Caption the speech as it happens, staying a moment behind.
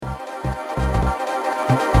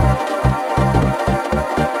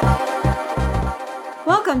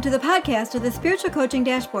Welcome to the podcast of the Spiritual Coaching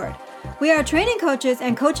Dashboard. We are training coaches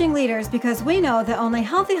and coaching leaders because we know that only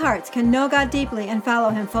healthy hearts can know God deeply and follow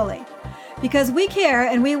Him fully. Because we care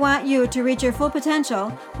and we want you to reach your full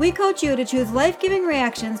potential, we coach you to choose life-giving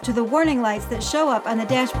reactions to the warning lights that show up on the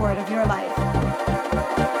dashboard of your life.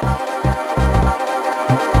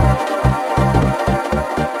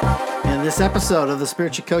 In this episode of the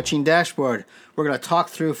Spiritual Coaching Dashboard, we're going to talk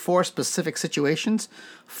through 4 specific situations,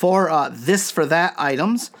 4 this for that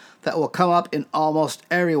items that will come up in almost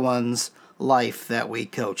everyone's life that we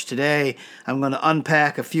coach. Today, I'm going to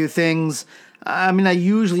unpack a few things. I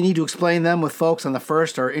usually need to explain them with folks on the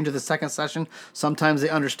first or into the second session. Sometimes they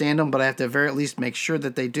understand them, but I have to at very least make sure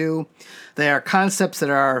that they do. They are concepts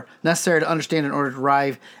that are necessary to understand in order to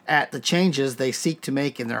arrive at the changes they seek to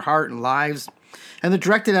make in their heart and lives. And they're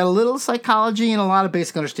directed at a little psychology and a lot of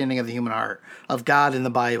basic understanding of the human heart, of God in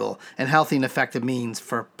the Bible, and healthy and effective means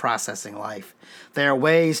for processing life. They are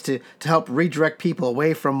ways to help redirect people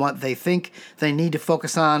away from what they think they need to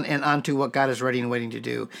focus on and onto what God is ready and waiting to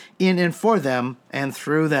do in and for them and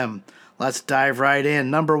through them. Let's dive right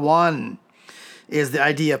in. Number 1 is the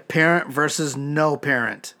idea of parent versus no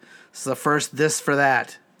parent. This is the first this for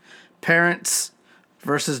that. Parents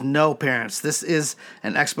versus no parents. This is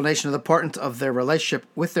an explanation of the importance of their relationship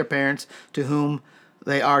with their parents to whom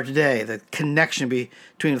they are today. The connection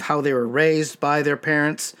between how they were raised by their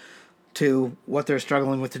parents to what they're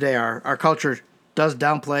struggling with today. Our culture does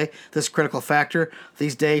downplay this critical factor.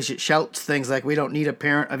 These days it shouts things like we don't need a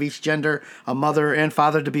parent of each gender, a mother and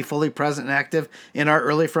father, to be fully present and active in our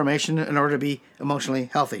early formation in order to be emotionally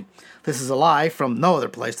healthy. This is a lie from no other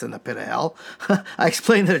place than the pit of hell. I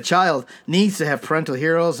explained that a child needs to have parental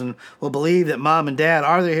heroes and will believe that mom and dad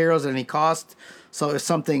are their heroes at any cost. So if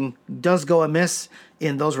something does go amiss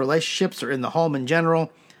in those relationships or in the home in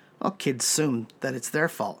general, well, kids assume that it's their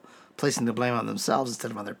fault, placing the blame on themselves instead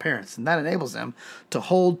of on their parents. And that enables them to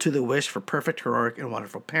hold to the wish for perfect, heroic, and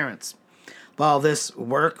wonderful parents. While this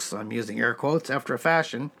works, I'm using air quotes, after a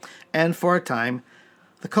fashion, and for a time,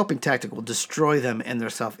 the coping tactic will destroy them and their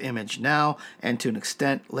self-image now and to an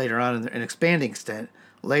extent later on, an expanding extent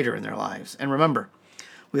later in their lives. And remember,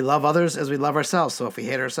 we love others as we love ourselves, so if we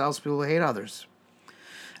hate ourselves, we will hate others.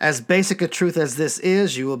 As basic a truth as this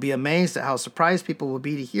is, you will be amazed at how surprised people will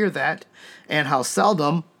be to hear that and how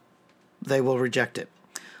seldom they will reject it.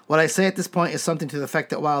 What I say at this point is something to the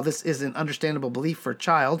effect that while this is an understandable belief for a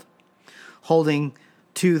child, holding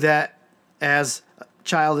to that as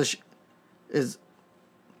childish is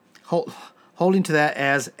holding to that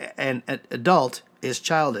as an adult is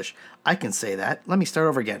childish. I can say that. Let me start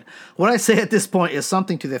over again. What I say at this point is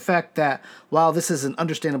something to the effect that while this is an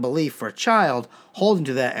understandable belief for a child, holding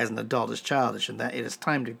to that as an adult is childish, and that it is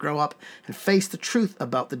time to grow up and face the truth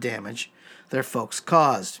about the damage their folks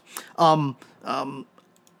caused.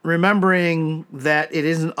 Remembering that it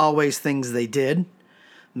isn't always things they did.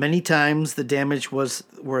 Many times the damage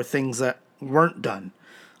were things that weren't done.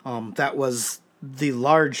 That was the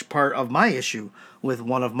large part of my issue with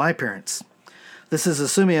one of my parents. This is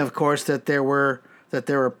assuming, of course, that there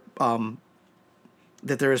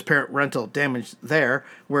is parental damage there.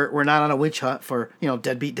 We're not on a witch hunt for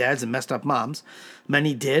deadbeat dads and messed up moms.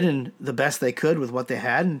 Many did, and the best they could with what they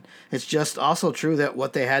had. And it's just also true that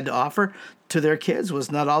what they had to offer to their kids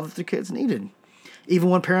was not all that their kids needed. Even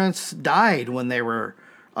when parents died when they were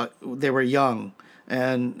young,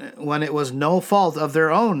 and when it was no fault of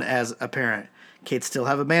their own as a parent, kids still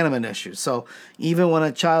have abandonment issues. So even when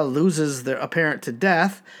a child loses a parent to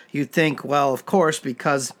death, you think, well, of course,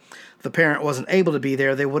 because the parent wasn't able to be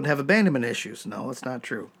there, they wouldn't have abandonment issues. No, it's not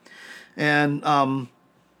true. And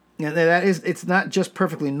it's not just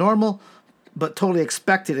perfectly normal, but totally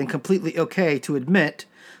expected and completely okay to admit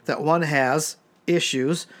that one has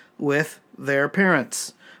issues with their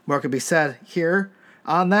parents. More could be said here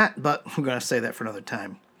on that, but we're going to say that for another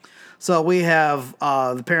time. So we have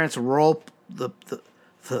the parents' role, the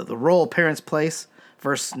role parents' place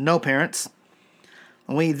versus no parents.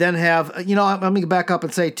 And we then have, let me back up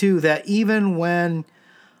and say, too, that even when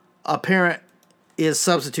a parent is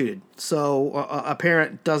substituted, so a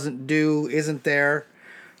parent isn't there,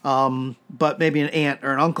 but maybe an aunt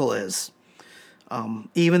or an uncle is,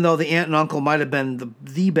 even though the aunt and uncle might have been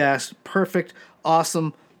the best, perfect,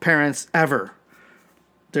 awesome parents ever,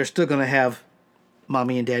 they're still going to have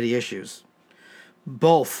mommy and daddy issues,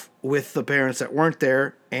 both with the parents that weren't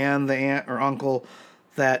there and the aunt or uncle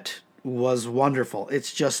that was wonderful.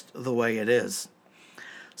 It's just the way it is.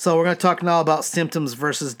 So we're going to talk now about symptoms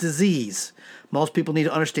versus disease. Most people need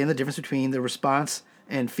to understand the difference between the response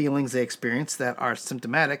and feelings they experience that are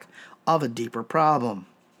symptomatic of a deeper problem.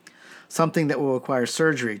 Something that will require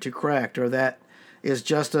surgery to correct, or that is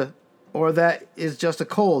just a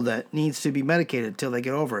cold that needs to be medicated till they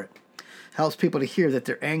get over it. Helps people to hear that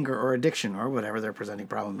their anger or addiction or whatever their presenting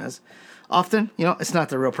problem is, often, it's not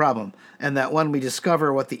the real problem. And that when we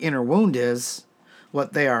discover what the inner wound is,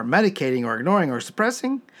 what they are medicating or ignoring or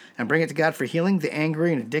suppressing, and bring it to God for healing, the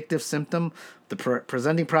angry and addictive symptom, the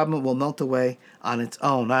presenting problem will melt away on its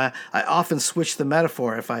own. I often switch the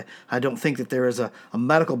metaphor if I don't think that there is a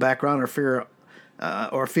medical background or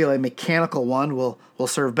feel a mechanical one will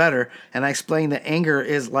serve better. And I explain that anger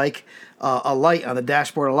is like a light on the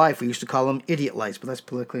dashboard of life. We used to call them idiot lights, but that's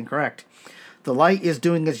politically incorrect. The light is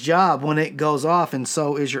doing its job when it goes off, and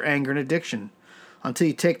so is your anger and addiction. Until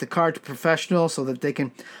you take the car to a professional so that they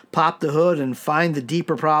can pop the hood and find the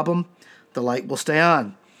deeper problem, the light will stay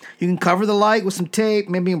on. You can cover the light with some tape,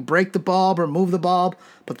 maybe break the bulb or move the bulb,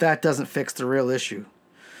 but that doesn't fix the real issue.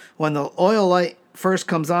 When the oil light first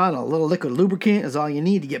comes on, a little liquid lubricant is all you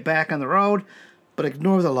need to get back on the road, but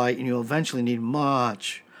ignore the light and you'll eventually need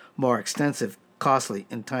much more extensive, costly,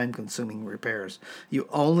 and time-consuming repairs. You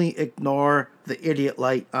only ignore the idiot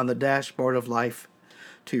light on the dashboard of life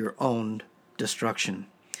to your own destruction.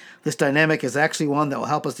 This dynamic is actually one that will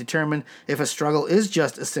help us determine if a struggle is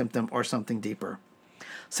just a symptom or something deeper.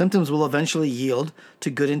 Symptoms will eventually yield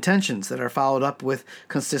to good intentions that are followed up with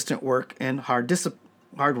consistent work and hard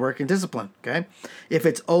work and discipline. Okay? If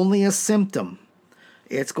it's only a symptom,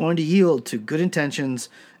 it's going to yield to good intentions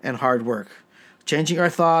and hard work. Changing our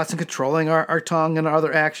thoughts and controlling our tongue and our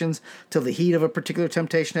other actions till the heat of a particular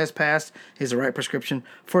temptation has passed is the right prescription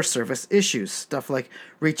for service issues. Stuff like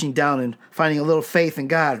reaching down and finding a little faith in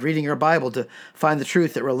God, reading our Bible to find the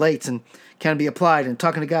truth that relates and can be applied, and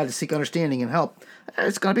talking to God to seek understanding and help.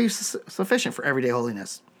 It's going to be sufficient for everyday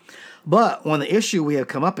holiness. But when the issue we have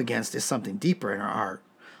come up against is something deeper in our heart,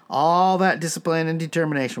 all that discipline and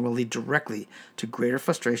determination will lead directly to greater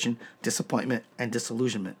frustration, disappointment, and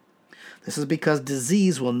disillusionment. This is because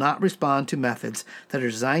disease will not respond to methods that are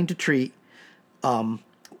designed to treat,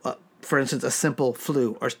 for instance, a simple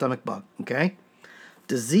flu or stomach bug. Okay?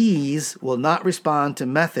 Disease will not respond to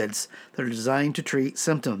methods that are designed to treat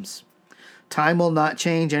symptoms. Time will not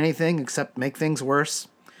change anything except make things worse.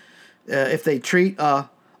 If they treat a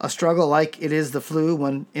struggle like it is the flu,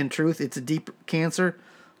 when in truth it's a deep cancer,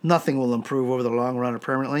 nothing will improve over the long run or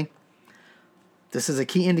permanently. This is a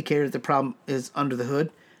key indicator that the problem is under the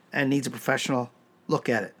hood and needs a professional look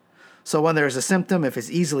at it. So when there's a symptom, if it's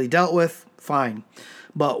easily dealt with, fine.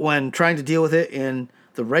 But when trying to deal with it in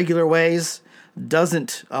the regular ways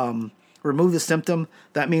doesn't remove the symptom,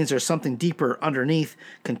 that means there's something deeper underneath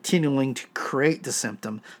continuing to create the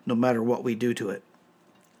symptom no matter what we do to it.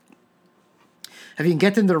 If you can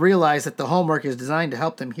get them to realize that the homework is designed to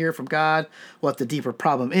help them hear from God what the deeper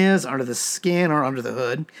problem is under the skin or under the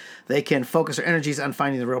hood, they can focus their energies on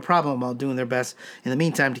finding the real problem while doing their best in the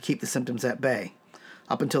meantime to keep the symptoms at bay.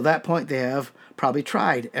 Up until that point, they have probably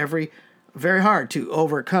tried very hard to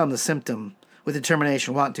overcome the symptom with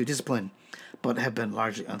determination, want to, discipline, but have been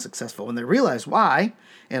largely unsuccessful. When they realize why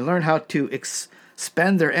and learn how to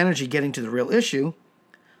spend their energy getting to the real issue,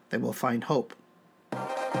 they will find hope.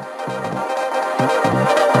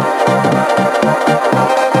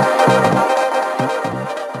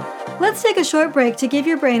 Let's take a short break to give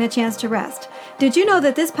your brain a chance to rest. Did you know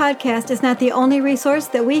that this podcast is not the only resource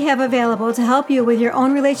that we have available to help you with your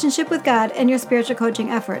own relationship with God and your spiritual coaching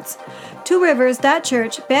efforts?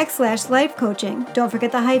 TwoRivers.Church/life coaching, don't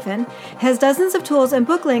forget the hyphen, has dozens of tools and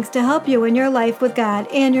book links to help you in your life with God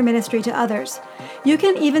and your ministry to others. You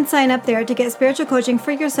can even sign up there to get spiritual coaching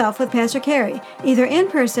for yourself with Pastor Carey, either in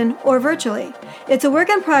person or virtually. It's a work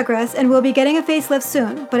in progress and we'll be getting a facelift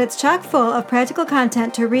soon, but it's chock full of practical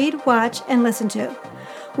content to read, watch, and listen to.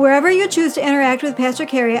 Wherever you choose to interact with Pastor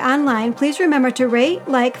Carey online, please remember to rate,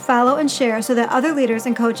 like, follow, and share so that other leaders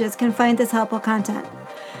and coaches can find this helpful content.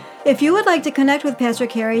 If you would like to connect with Pastor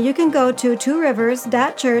Carey, you can go to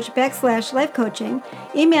TwoRivers.Church/life coaching,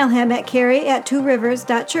 email him at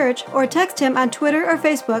carey@TwoRivers.Church, or text him on Twitter or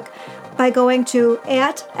Facebook by going to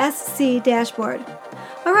 @SC-Dashboard.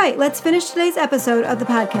 All right, let's finish today's episode of the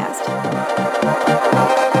podcast.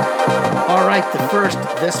 All right, the first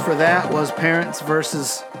this for that was parents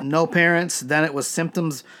versus no parents. Then it was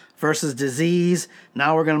symptoms versus disease.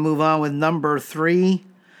 Now we're going to move on with number 3.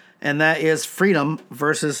 And that is freedom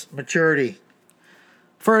versus maturity.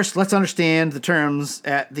 First, let's understand the terms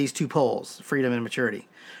at these two poles, freedom and maturity.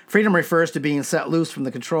 Freedom refers to being set loose from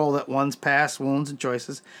the control that one's past wounds and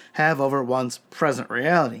choices have over one's present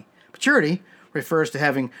reality. Maturity refers to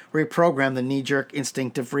having reprogrammed the knee-jerk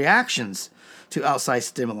instinctive reactions to outside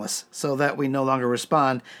stimulus so that we no longer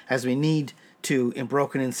respond as we need to in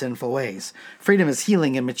broken and sinful ways. Freedom is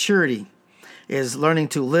healing, and maturity is learning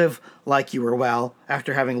to live like you were well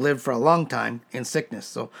after having lived for a long time in sickness.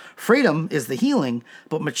 So freedom is the healing,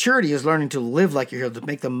 but maturity is learning to live like you're healed, to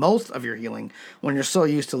make the most of your healing when you're so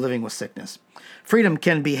used to living with sickness. Freedom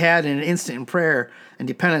can be had in an instant in prayer and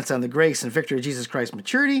dependence on the grace and victory of Jesus Christ.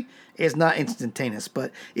 Maturity is not instantaneous,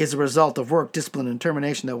 but is a result of work, discipline, and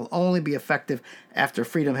determination that will only be effective after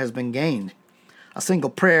freedom has been gained. A single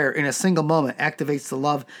prayer in a single moment activates the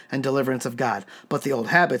love and deliverance of God, but the old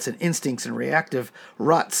habits and instincts and reactive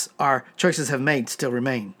ruts our choices have made still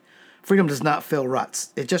remain. Freedom does not fill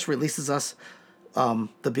ruts. It just releases us the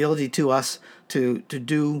ability to us to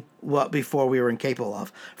do what before we were incapable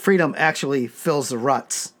of. Freedom actually fills the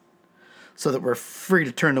ruts so that we're free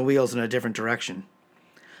to turn the wheels in a different direction.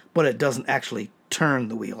 But it doesn't actually turn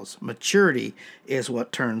the wheels. Maturity is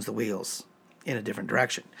what turns the wheels in a different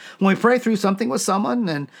direction. When we pray through something with someone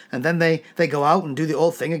and then they go out and do the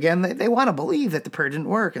old thing again, they want to believe that the prayer didn't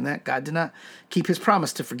work and that God did not keep his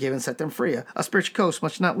promise to forgive and set them free. A spiritual coach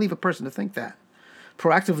must not leave a person to think that.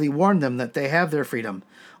 Proactively warn them that they have their freedom,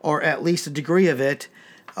 or at least a degree of it.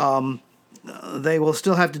 They will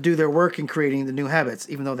still have to do their work in creating the new habits,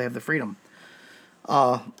 even though they have the freedom.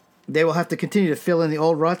 They will have to continue to fill in the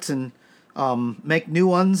old ruts and make new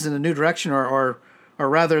ones in a new direction, or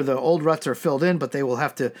rather the old ruts are filled in, but they will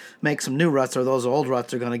have to make some new ruts, or those old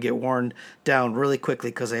ruts are going to get worn down really quickly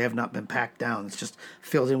because they have not been packed down. It's just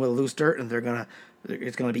filled in with loose dirt, and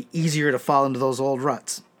it's going to be easier to fall into those old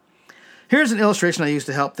ruts. Here's an illustration I use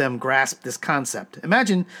to help them grasp this concept.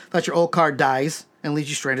 Imagine that your old car dies and leaves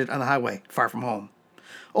you stranded on the highway, far from home.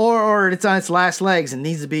 Or it's on its last legs and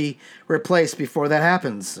needs to be replaced before that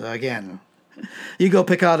happens again. You go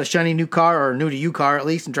pick out a shiny new car, or new-to-you car at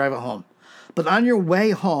least, and drive it home. But on your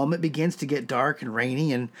way home, it begins to get dark and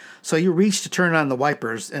rainy, and so you reach to turn on the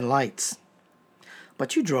wipers and lights.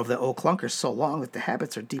 But you drove that old clunker so long that the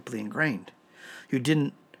habits are deeply ingrained. You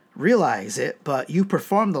didn't realize it, but you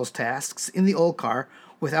performed those tasks in the old car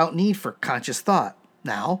without need for conscious thought.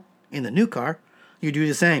 Now, in the new car, you do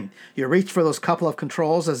the same. You reach for those couple of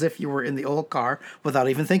controls as if you were in the old car without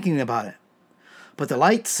even thinking about it. But the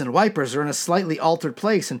lights and wipers are in a slightly altered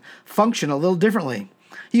place and function a little differently.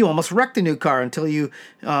 You almost wreck the new car until you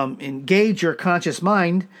engage your conscious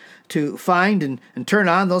mind to find and turn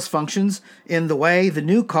on those functions in the way the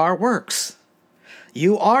new car works.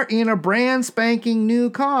 You are in a brand spanking new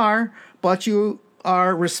car, but you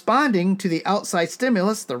are responding to the outside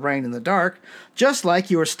stimulus, the rain and the dark, just like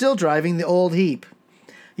you are still driving the old heap.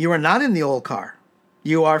 You are not in the old car.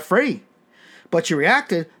 You are free. But you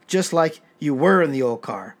reacted just like you were in the old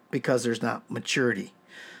car because there's not maturity.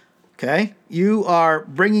 Okay? You are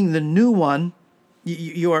bringing the new one.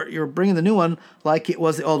 You're bringing the new one like it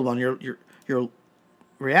was the old one. You're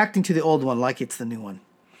reacting to the old one like it's the new one.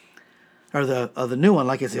 Or the new one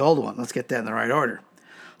like it's the old one. Let's get that in the right order.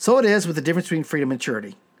 So it is with the difference between freedom and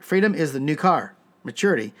maturity. Freedom is the new car.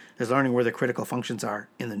 Maturity is learning where the critical functions are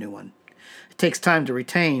in the new one. It takes time to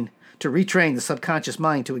retrain the subconscious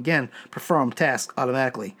mind to again perform tasks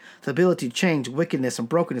automatically. The ability to change wickedness and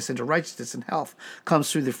brokenness into righteousness and health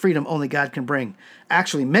comes through the freedom only God can bring.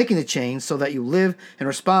 Actually making the change so that you live and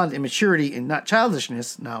respond in maturity and not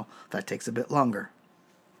childishness, now that takes a bit longer.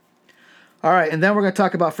 All right, and then we're going to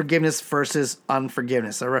talk about forgiveness versus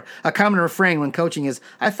unforgiveness. A common refrain when coaching is,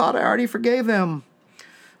 I thought I already forgave them.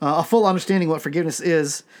 A full understanding of what forgiveness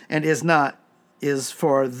is and is not is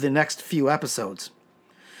for the next few episodes.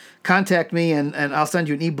 Contact me and I'll send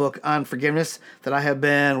you an ebook on forgiveness that I have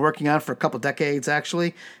been working on for a couple decades,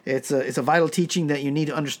 actually. It's a vital teaching that you need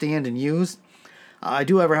to understand and use. I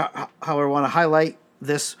do, however, want to highlight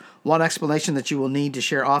this one explanation that you will need to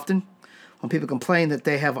share often. When people complain that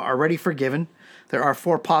they have already forgiven, there are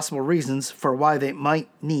 4 possible reasons for why they might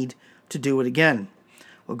need to do it again.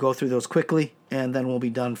 We'll go through those quickly, and then we'll be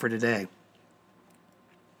done for today.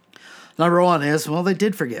 Number 1 is, they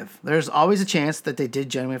did forgive. There's always a chance that they did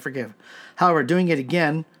genuinely forgive. However, doing it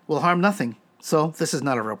again will harm nothing, so this is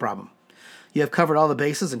not a real problem. You have covered all the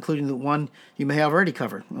bases, including the one you may have already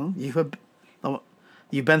covered.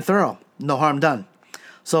 You've been thorough. No harm done.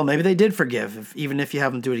 So maybe they did forgive, even if you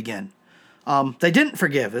have them do it again. They didn't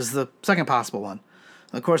forgive is the second possible one.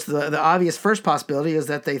 Of course, the obvious first possibility is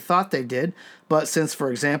that they thought they did, but since,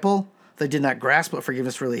 for example, they did not grasp what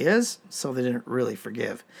forgiveness really is, so they didn't really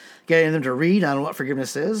forgive. Getting them to read on what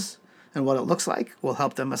forgiveness is and what it looks like will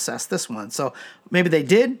help them assess this one. So maybe they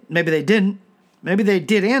did, maybe they didn't, maybe they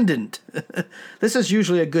did and didn't. This is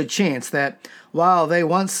usually a good chance that while they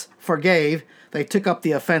once forgave, they took up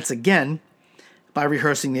the offense again by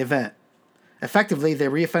rehearsing the event. Effectively, they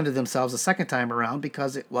reoffended themselves a second time around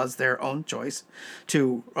because it was their own choice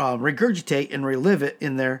to regurgitate and relive it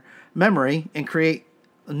in their memory and create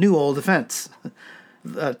a new old offense.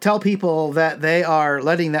 Tell people that they are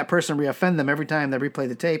letting that person reoffend them every time they replay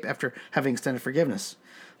the tape after having extended forgiveness.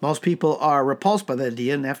 Most people are repulsed by the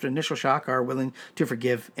idea and after initial shock are willing to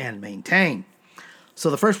forgive and maintain. So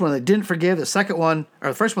the first one they didn't forgive, the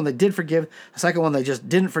first one they did forgive, the second one they just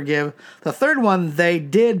didn't forgive. The third one they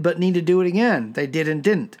did but need to do it again. They did and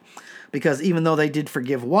didn't. Because even though they did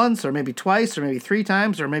forgive once or maybe twice or maybe 3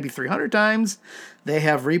 times or maybe 300 times, they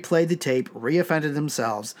have replayed the tape, reoffended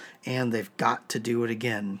themselves, and they've got to do it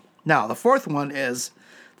again. Now, the fourth one is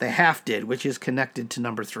they half did, which is connected to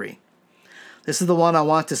number 3. This is the one I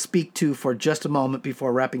want to speak to for just a moment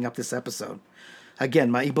before wrapping up this episode.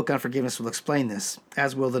 Again, my ebook on forgiveness will explain this,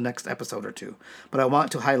 as will the next episode or two. But I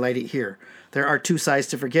want to highlight it here. There are 2 sides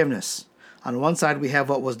to forgiveness. On one side, we have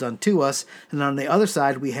what was done to us, and on the other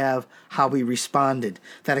side, we have how we responded.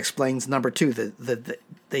 That explains number 2, that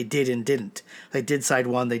they did and didn't. They did side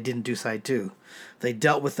 1, they didn't do side 2. They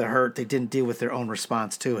dealt with the hurt, they didn't deal with their own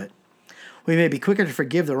response to it. We may be quicker to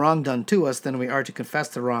forgive the wrong done to us than we are to confess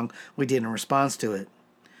the wrong we did in response to it.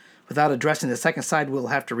 Without addressing the second side, we'll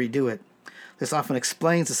have to redo it. This often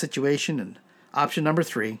explains the situation, and option number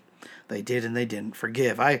 3, they did and they didn't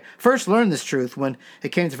forgive. I first learned this truth when it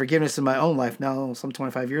came to forgiveness in my own life, now some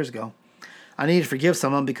 25 years ago. I needed to forgive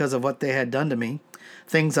someone because of what they had done to me,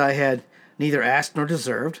 things I had neither asked nor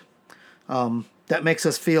deserved. That makes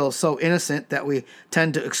us feel so innocent that we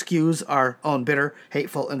tend to excuse our own bitter,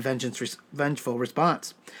 hateful, and vengeful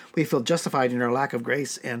response. We feel justified in our lack of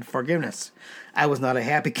grace and forgiveness. I was not a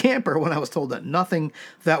happy camper when I was told that nothing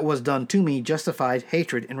that was done to me justified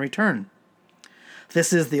hatred in return.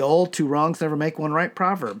 This is the old 2 wrongs never make one right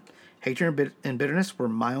proverb. Hatred and bitterness were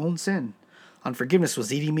my own sin. Unforgiveness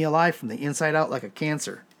was eating me alive from the inside out like a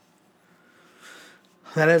cancer.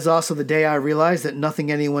 That is also the day I realized that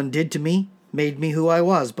nothing anyone did to me made me who I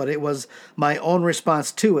was, but it was my own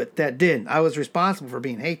response to it that did. I was responsible for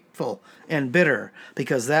being hateful and bitter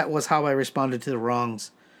because that was how I responded to the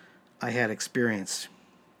wrongs I had experienced.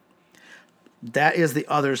 That is the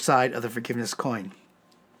other side of the forgiveness coin.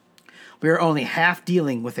 We are only half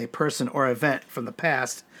dealing with a person or event from the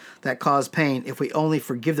past that caused pain if we only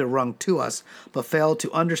forgive the wrong to us, but fail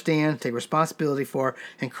to understand, take responsibility for,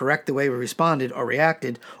 and correct the way we responded or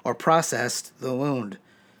reacted or processed the wound.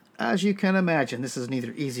 As you can imagine, this is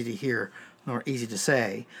neither easy to hear nor easy to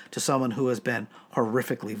say to someone who has been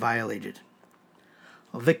horrifically violated.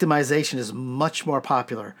 Victimization is much more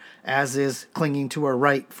popular, as is clinging to a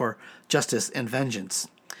right for justice and vengeance.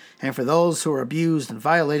 And for those who are abused and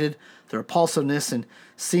violated, the repulsiveness and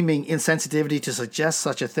seeming insensitivity to suggest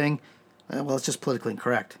such a thing, well, it's just politically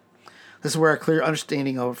incorrect. This is where a clear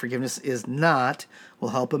understanding of what forgiveness is not will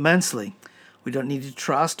help immensely. We don't need to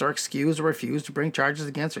trust or excuse or refuse to bring charges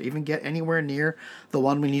against or even get anywhere near the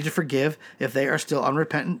one we need to forgive if they are still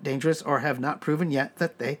unrepentant, dangerous, or have not proven yet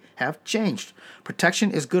that they have changed.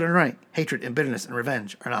 Protection is good and right. Hatred and bitterness and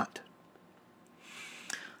revenge are not.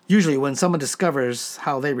 Usually when someone discovers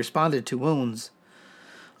how they responded to wounds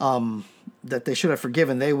that they should have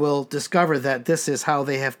forgiven, they will discover that this is how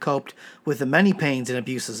they have coped with the many pains and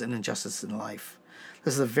abuses and injustices in life.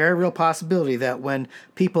 This is a very real possibility that when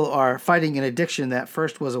people are fighting an addiction that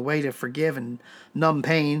first was a way to forgive and numb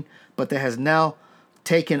pain, but that has now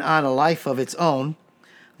taken on a life of its own,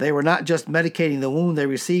 they were not just medicating the wound they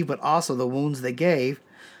received, but also the wounds they gave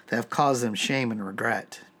that have caused them shame and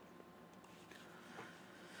regret.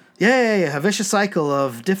 Yay, a vicious cycle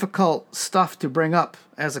of difficult stuff to bring up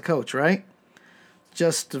as a coach, right?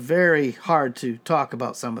 Just very hard to talk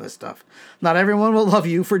about some of this stuff. Not everyone will love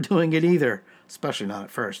you for doing it either, especially not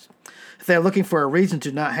at first. If they're looking for a reason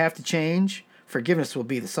to not have to change, forgiveness will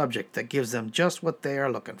be the subject that gives them just what they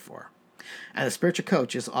are looking for. And the spiritual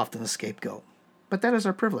coach is often the scapegoat. But that is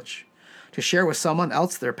our privilege. To share with someone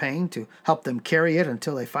else their pain, to help them carry it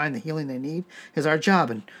until they find the healing they need, is our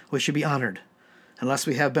job, and we should be honored. Unless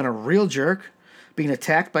we have been a real jerk, being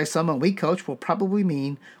attacked by someone we coach will probably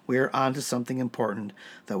mean we are on to something important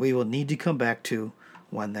that we will need to come back to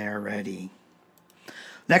when they are ready.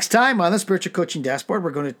 Next time on the Spiritual Coaching Dashboard,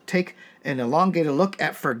 we're going to take an elongated look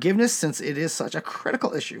at forgiveness since it is such a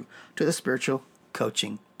critical issue to the spiritual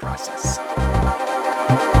coaching process.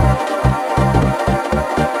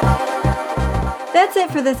 That's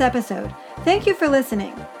it for this episode. Thank you for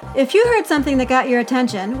listening. If you heard something that got your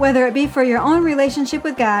attention, whether it be for your own relationship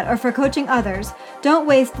with God or for coaching others, don't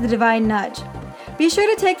waste the divine nudge. Be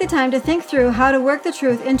sure to take the time to think through how to work the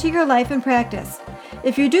truth into your life and practice.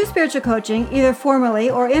 If you do spiritual coaching, either formally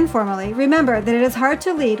or informally, remember that it is hard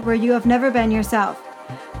to lead where you have never been yourself.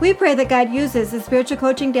 We pray that God uses the Spiritual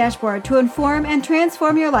Coaching Dashboard to inform and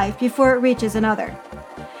transform your life before it reaches another.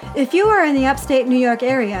 If you are in the upstate New York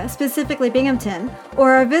area, specifically Binghamton,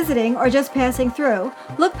 or are visiting or just passing through,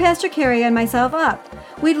 look Pastor Carrie and myself up.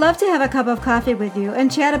 We'd love to have a cup of coffee with you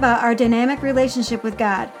and chat about our dynamic relationship with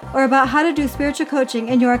God, or about how to do spiritual coaching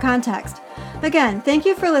in your context. Again, thank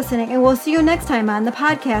you for listening, and we'll see you next time on the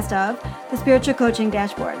podcast of the Spiritual Coaching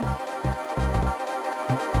Dashboard.